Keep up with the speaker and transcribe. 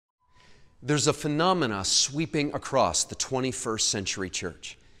There's a phenomena sweeping across the 21st century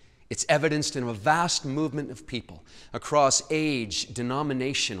church. It's evidenced in a vast movement of people across age,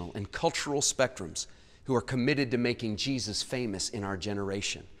 denominational, and cultural spectrums who are committed to making Jesus famous in our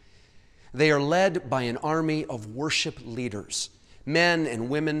generation. They are led by an army of worship leaders, men and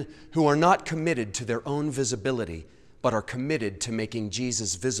women who are not committed to their own visibility, but are committed to making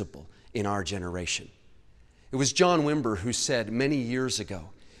Jesus visible in our generation. It was John Wimber who said many years ago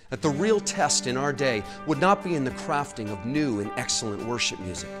that the real test in our day would not be in the crafting of new and excellent worship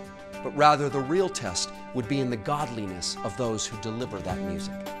music, but rather the real test would be in the godliness of those who deliver that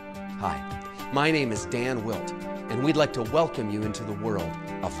music. Hi, my name is Dan Wilt, and we'd like to welcome you into the world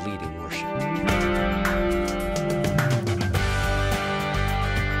of leading worship.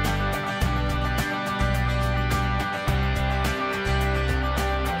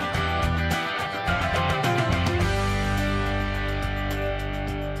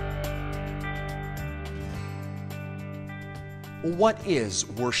 What is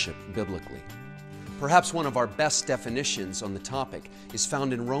worship biblically? Perhaps one of our best definitions on the topic is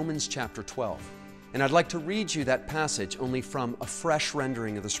found in Romans chapter 12. And I'd like to read you that passage only from a fresh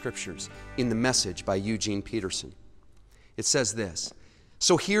rendering of the Scriptures in the Message by Eugene Peterson. It says this,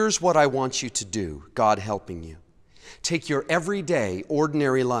 "So here's what I want you to do, God helping you. Take your everyday,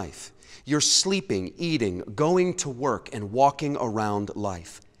 ordinary life, your sleeping, eating, going to work, and walking around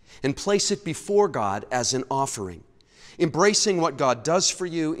life, and place it before God as an offering. Embracing what God does for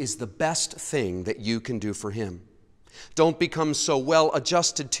you is the best thing that you can do for Him. Don't become so well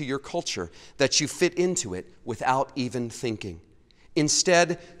adjusted to your culture that you fit into it without even thinking.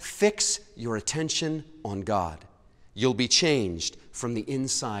 Instead, fix your attention on God. You'll be changed from the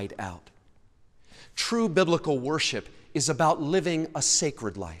inside out." True biblical worship is about living a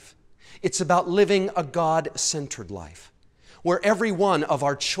sacred life. It's about living a God-centered life, where every one of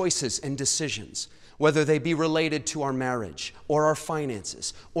our choices and decisions, whether they be related to our marriage or our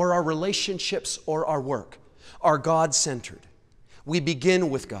finances or our relationships or our work, are God-centered. We begin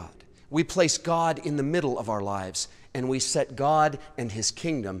with God. We place God in the middle of our lives, and we set God and His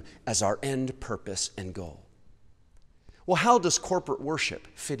kingdom as our end purpose and goal. Well, how does corporate worship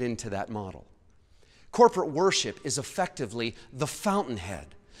fit into that model? Corporate worship is effectively the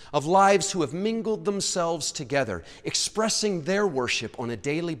fountainhead of lives who have mingled themselves together, expressing their worship on a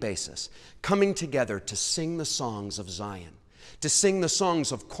daily basis, coming together to sing the songs of Zion, to sing the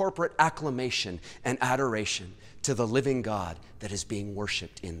songs of corporate acclamation and adoration to the living God that is being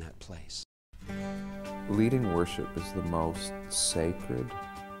worshiped in that place. Leading worship is the most sacred,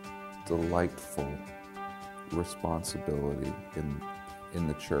 delightful responsibility in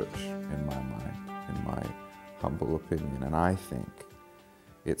the church, in my mind, in my humble opinion. And I think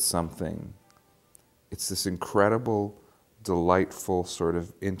it's this incredible, delightful sort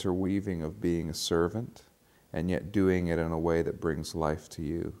of interweaving of being a servant and yet doing it in a way that brings life to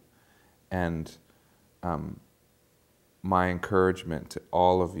you. And my encouragement to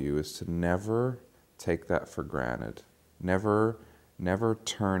all of you is to never take that for granted. Never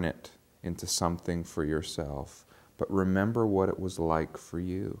turn it into something for yourself, but remember what it was like for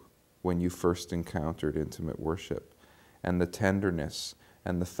you when you first encountered intimate worship, and the tenderness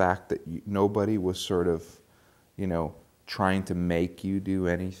and the fact that nobody was sort of, trying to make you do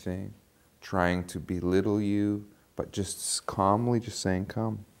anything, trying to belittle you, but just calmly just saying,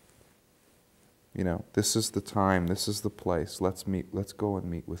 "Come. This is the time, this is the place, let's go and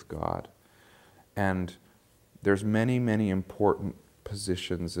meet with God." And there's many, many important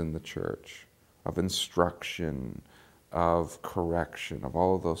positions in the church of instruction, of correction, of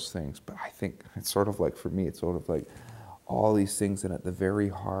all of those things. But I think it's sort of like, for me, it's sort of like all these things, and at the very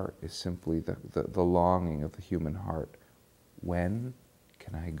heart is simply the longing of the human heart. When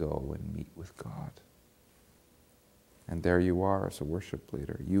can I go and meet with God? And there you are as a worship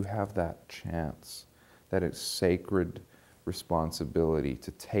leader. You have that chance, that it's sacred responsibility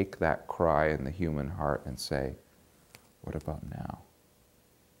to take that cry in the human heart and say, "What about now?"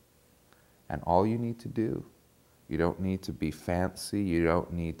 And all you need to do, you don't need to be fancy, you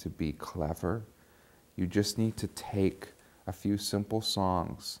don't need to be clever. You just need to take a few simple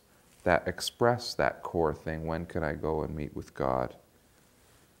songs that express that core thing, when can I go and meet with God?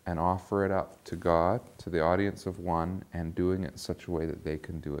 And offer it up to God, to the audience of one, and doing it in such a way that they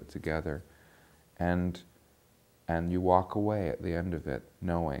can do it together. And you walk away at the end of it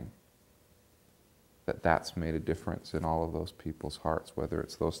knowing that that's made a difference in all of those people's hearts, whether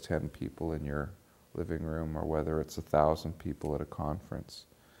it's those 10 people in your living room or whether it's 1,000 people at a conference.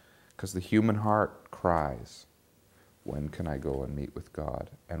 Because the human heart cries, when can I go and meet with God?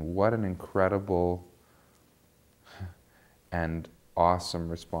 And what an incredible and awesome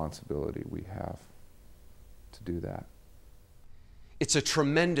responsibility we have to do that. It's a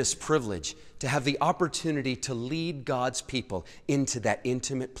tremendous privilege to have the opportunity to lead God's people into that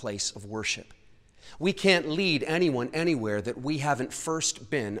intimate place of worship. We can't lead anyone anywhere that we haven't first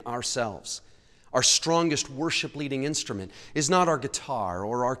been ourselves. Our strongest worship leading instrument is not our guitar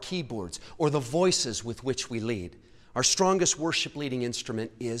or our keyboards or the voices with which we lead. Our strongest worship leading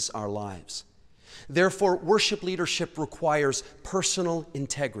instrument is our lives. Therefore, worship leadership requires personal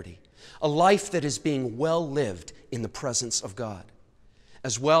integrity, a life that is being well lived in the presence of God.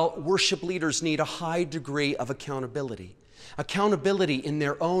 As well, worship leaders need a high degree of accountability. Accountability in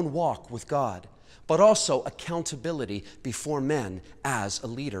their own walk with God, but also accountability before men as a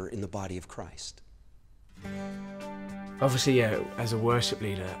leader in the body of Christ. Obviously, yeah, as a worship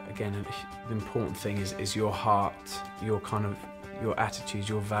leader, again, the important thing is your heart, your attitudes,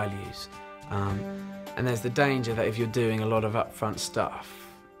 your values. And there's the danger that if you're doing a lot of upfront stuff,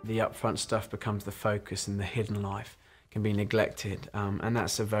 the upfront stuff becomes the focus and the hidden life can be neglected, and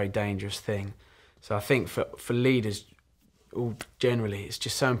that's a very dangerous thing. So I think for leaders, generally, it's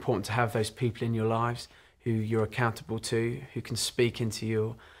just so important to have those people in your lives who you're accountable to, who can speak into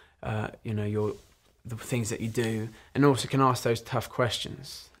your, the things that you do, and also can ask those tough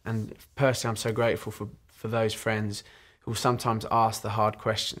questions. And personally, I'm so grateful for those friends who will sometimes ask the hard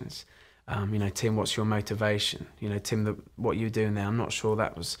questions. Tim, what's your motivation? Tim, what you're doing there, I'm not sure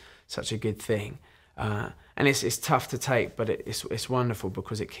that was such a good thing. And it's tough to take, but it's wonderful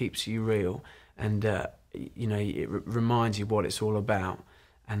because it keeps you real, and it reminds you what it's all about,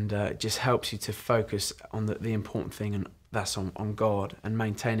 and it just helps you to focus on the important thing, and that's on God and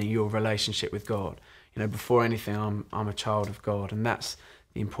maintaining your relationship with God. Before anything, I'm a child of God, and that's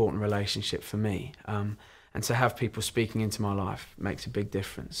the important relationship for me. And to have people speaking into my life makes a big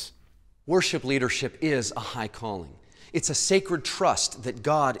difference. Worship leadership is a high calling. It's a sacred trust that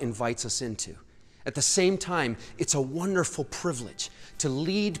God invites us into. At the same time, it's a wonderful privilege to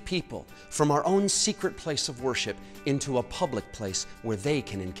lead people from our own secret place of worship into a public place where they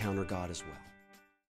can encounter God as well.